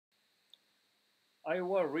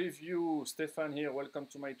AIWA review. Stefan here. Welcome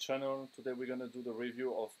to my channel. Today we're going to do the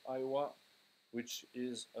review of AIWA, which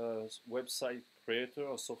is a website creator,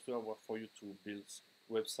 a software for you to build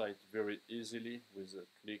website very easily with a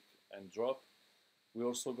click and drop. We're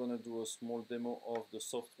also going to do a small demo of the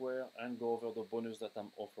software and go over the bonus that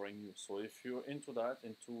I'm offering you. So if you're into that,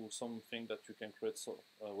 into something that you can create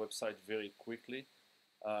a website very quickly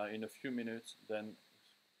in a few minutes, then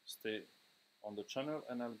stay on the channel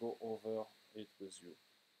and I'll go over it with you.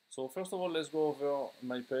 So first of all, let's go over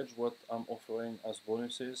my page, what I'm offering as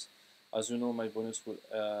bonuses. As you know, my bonus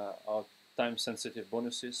are time-sensitive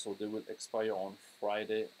bonuses, so they will expire on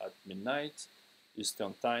Friday at midnight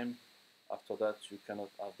Eastern Time. After that, you cannot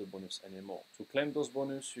have the bonus anymore. To claim those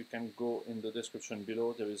bonus, you can go in the description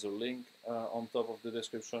below. There is a link on top of the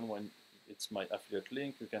description. When it's my affiliate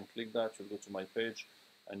link, you can click that, you'll go to my page,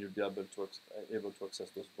 and you'll be able to access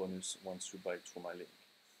those bonus once you buy through my link.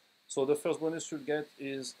 So the first bonus you'll get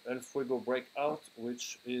is El Fuego Breakout,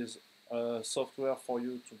 which is a software for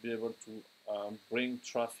you to be able to bring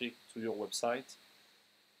traffic to your website.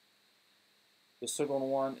 The second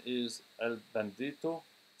one is El Bandito,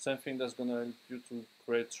 same thing that's going to help you to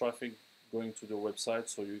create traffic going to your website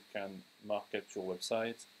so you can market your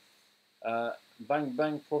website. Bang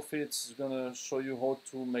Bang Profits is going to show you how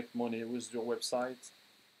to make money with your website.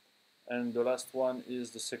 And the last one is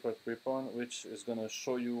the secret weapon, which is going to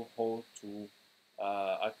show you how to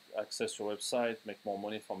access your website, make more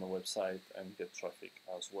money from a website, and get traffic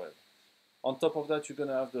as well. On top of that, you're going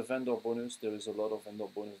to have the vendor bonus. There is a lot of vendor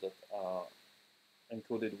bonus that are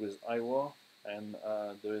included with AIWA, and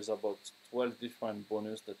there is about 12 different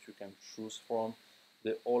bonus that you can choose from.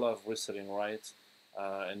 They all have reselling rights,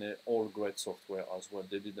 and they're all great software as well.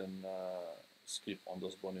 They didn't skip on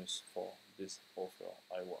those bonus for this offer,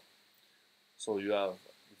 AIWA. So you have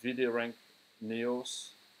Video Rank Neos,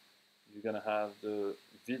 you're going to have the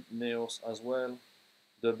Vid Neos as well,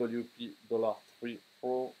 WP$3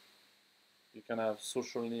 Pro, you can have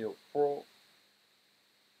Social Neo Pro,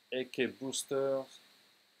 AK Boosters,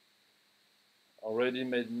 already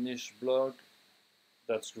made niche blog,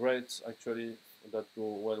 that's great actually, that go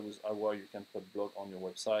well with AIWA, you can put blog on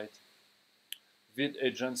your website. Vid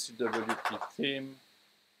Agency WP theme,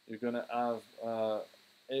 you're going to have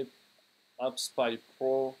AppSpy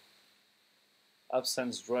Pro,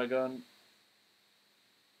 AppSense Dragon,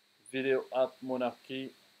 Video App Monarchy,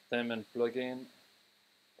 theme and plugin,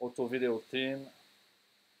 Auto Video theme,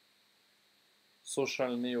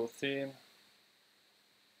 Social Neo theme,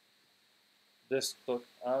 Desktop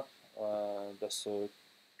app, that's a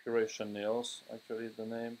Curation Neos, actually the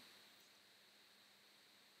name,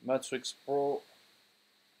 Matrix Pro,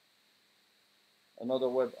 another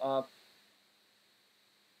web app,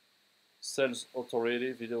 Sales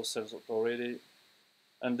Authority, Video Sales Authority,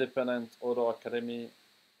 Independent Auto Academy,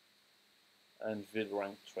 and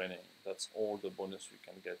VidRank Training. That's all the bonus you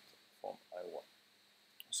can get from AIWA.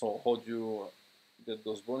 So how do you get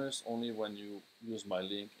those bonus? Only when you use my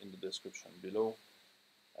link in the description below.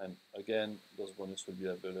 And again, those bonus will be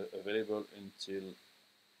available until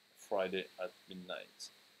Friday at midnight.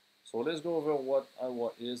 So let's go over what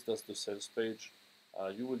AIWA is. That's the sales page.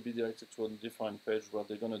 You will be directed to a different page where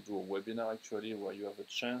they're going to do a webinar actually, where you have a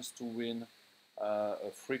chance to win a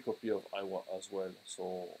free copy of AIWA as well.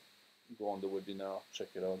 So go on the webinar, check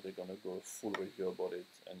it out. They're going to go a full review about it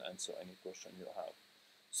and answer any question you have.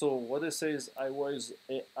 So what they say is AIWA is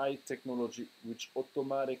AI technology which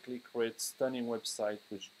automatically creates stunning website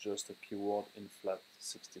with just a keyword in flat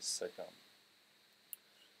 60 seconds.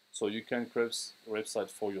 So you can create a website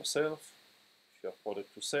for yourself. If you have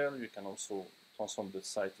product to sell, you can also transform the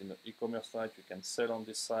site in an e-commerce site. You can sell on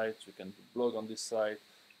this site, you can do blog on this site,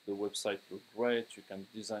 the website looks great, you can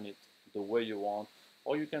design it the way you want,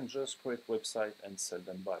 or you can just create website and sell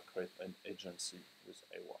them back, create an agency with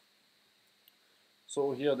AIWA.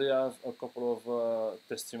 So here they have a couple of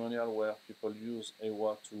testimonials where people use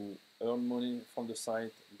AIWA to earn money from the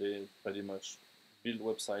site. They pretty much build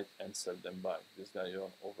website and sell them back. This guy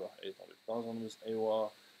earned over 800,000 with AIWA.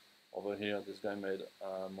 Over here, this guy made,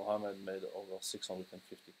 Mohammed made over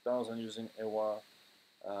 650,000 using AIWA.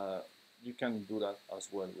 You can do that as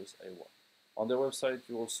well with AIWA. On their website,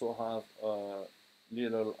 you also have a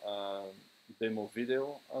little demo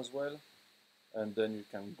video as well, and then you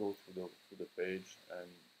can go to the page and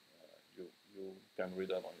you can read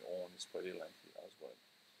that on your own. It's pretty lengthy as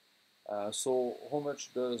well. So how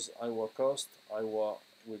much does AIWA cost? AIWA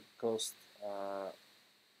will cost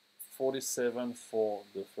 47 for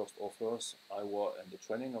the first offers, AIWA and the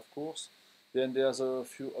training, of course. Then there's a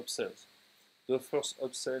few upsells. The first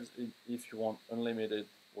upsell is if you want unlimited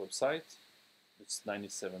website, it's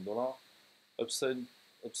 $97.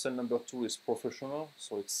 Upsell number 2 is professional,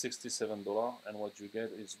 so it's $67, and what you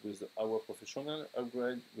get is with the AIWA professional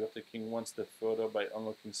upgrade, we are taking one step further by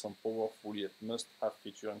unlocking some powerful yet must-have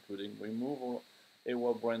features, including removal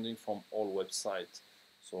AIWA branding from all websites.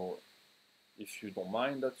 So if you don't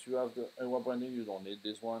mind that you have the AIWA branding, you don't need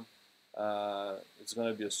this one. It's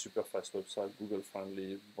going to be a super fast website, Google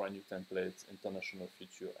friendly, brand new templates, international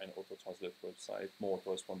feature, and auto-translate website, more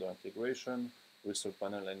autoresponder integration, research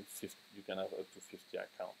panel, and you can have up to 50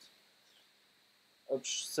 accounts.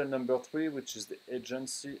 Upsell number 3, which is the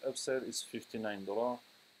agency upsell, is $59.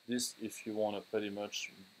 This, if you want to pretty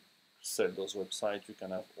much sell those websites, you can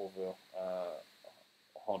have over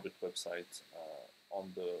 100 websites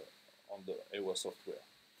on the AIWA software.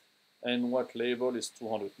 And what label is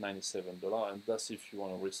 $297, and that's if you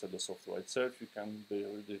want to resell the software itself. You can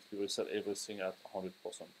basically resell everything at 100%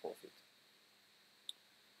 profit.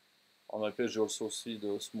 On my page, you also see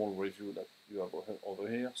the small review that you have over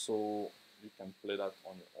here, so you can play that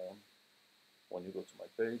on your own when you go to my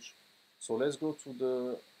page. So let's go to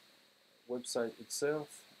the website itself,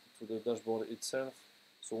 to the dashboard itself.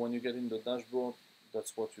 So when you get in the dashboard,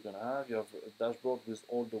 that's what you're gonna have. You have a dashboard with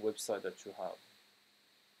all the websites that you have.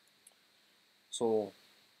 So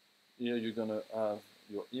here you're gonna have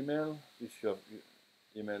your email. If you have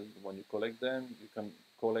email, when you collect them, you can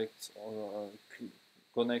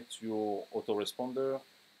connect your autoresponder,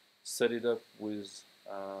 set it up with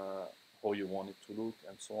how you want it to look,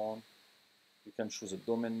 and so on. You can choose a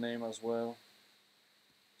domain name as well.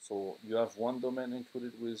 So you have one domain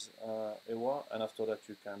included with AIWA, and after that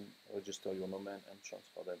you can register your domain and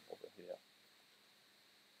transfer them over here.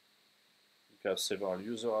 You can have several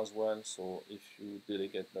users as well, so if you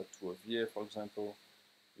delegate that to a VA, for example,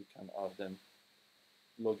 you can have them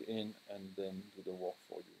log in and then do the work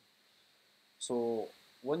for you. So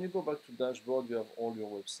when you go back to dashboard, you have all your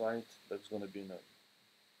website. That's going to be in a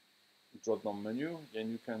drop-down menu,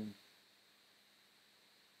 and you can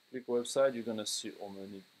click website. You're going to see how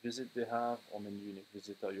many visits they have, how many unique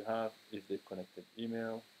visitors you have, if they connected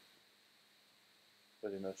email.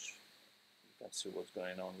 Pretty much you can see what's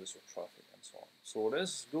going on with your traffic and so on. So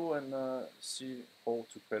let's go and see how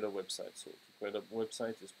to create a website. So to create a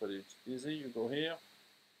website is pretty easy. You go here.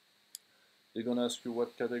 They're going to ask you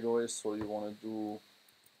what categories, so you want to do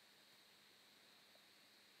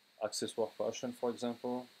accessoire fashion, for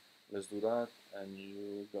example. Let's do that, and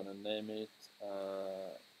you're going to name it,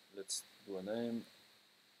 let's do a name,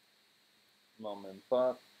 mom and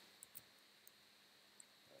pop,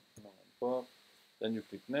 then you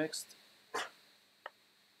click next.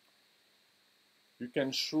 You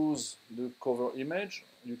can choose the cover image.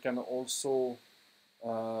 You can also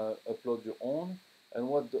upload your own, and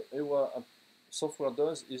what the AIWA software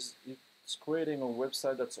does is it's creating a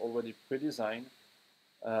website that's already pre-designed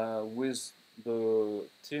with the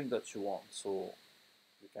theme that you want. So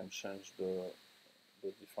you can change the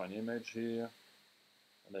defined image here,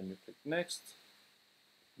 and then you click next.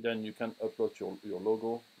 Then you can upload your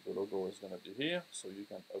logo. The logo is going to be here, so you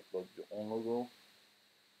can upload your own logo.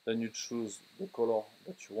 Then you choose the color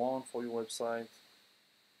that you want for your website.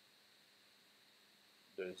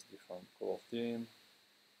 There is different color theme.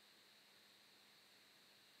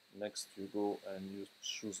 Next you go and you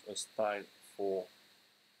choose a style for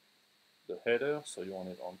the header, so you want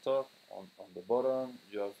it on top, on the bottom.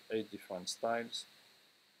 You have 8 different styles.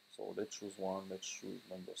 So let's choose one, let's choose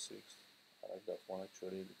number 6. I like that one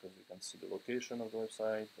actually because you can see the location of the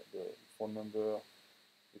website, the phone number,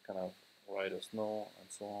 you can have write us know, and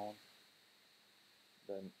so on.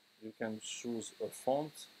 Then you can choose a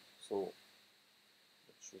font, so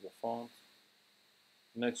let's choose a font.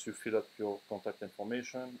 Next you fill up your contact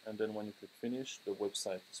information, and then when you click finish, the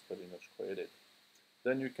website is pretty much created.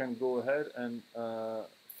 Then you can go ahead and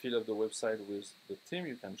fill up the website with the theme.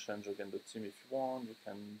 You can change again the theme if you want. You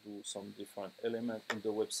can do some different elements in the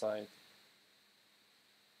website.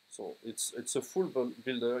 So it's a full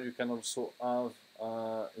builder. You can also have,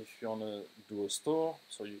 if you want to do a store,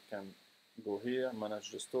 so you can go here,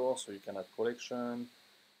 manage the store, so you can add collection,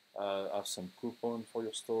 have some coupon for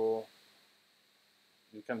your store.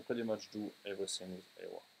 You can pretty much do everything with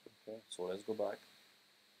AIWA. Okay, so let's go back.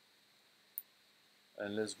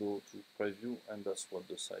 And let's go to preview, and that's what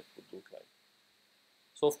the site would look like.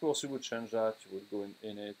 So of course you would change that, you would go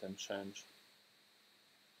in it and change,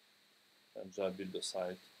 and just build the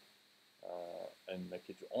site and make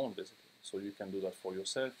it your own basically. So you can do that for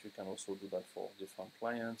yourself, you can also do that for different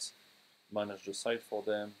clients, manage the site for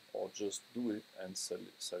them, or just do it and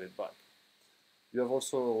sell it back. You have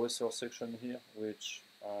also a research section here, which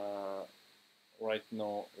right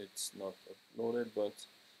now it's not uploaded, but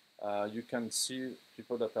you can see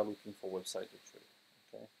people that are looking for website actually.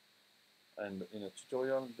 Okay, and in a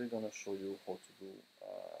tutorial, they're gonna show you how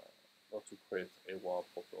to create AIWA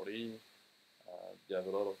properly. They have a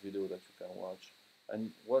lot of video that you can watch,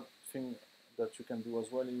 and what thing that you can do as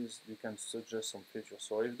well is you can suggest some features.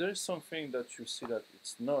 So if there is something that you see that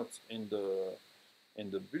it's not in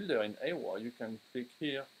the builder in AIWA, you can click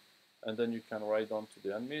here, and then you can write down to the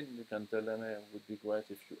admin. You can tell them, hey, it would be great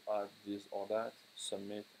if you add this or that,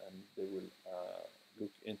 submit, and they will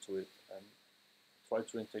look into it and try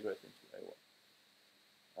to integrate into AIWA.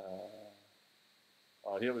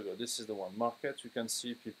 Here we go. This is the one. Market. You can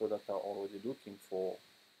see people that are already looking for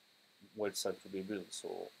website to be built.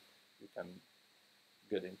 So you can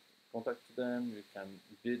get in contact with them. You can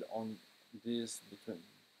bid on this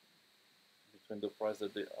between the price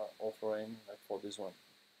that they are offering. Like for this one,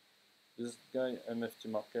 this guy MFT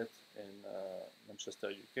Market in Manchester,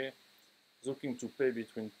 UK, is looking to pay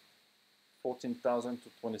between 14,000 to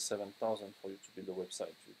 27,000 for you to build a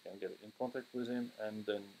website. You can get in contact with him and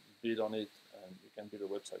then bid on it, and you can build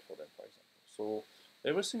a website for them, for example. So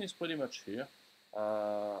everything is pretty much here.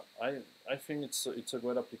 I think it's a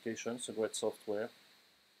great application. It's a great software.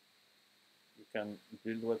 You can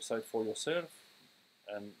build a website for yourself,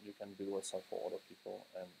 and you can build a website for other people,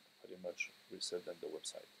 and pretty much resell them the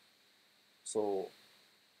website. So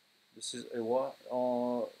this is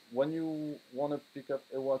AIWA. When you want to pick up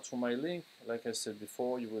AIWA through my link, like I said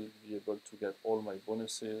before, you will be able to get all my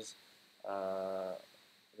bonuses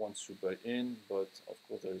once you buy in, but of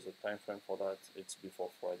course there is a time frame for that. It's before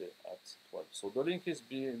Friday at 12. So the link is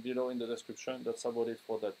below in the description. That's about it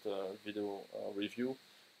for that video review.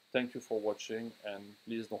 Thank you for watching, and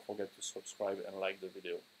please don't forget to subscribe and like the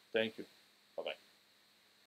video. Thank you. Bye-bye.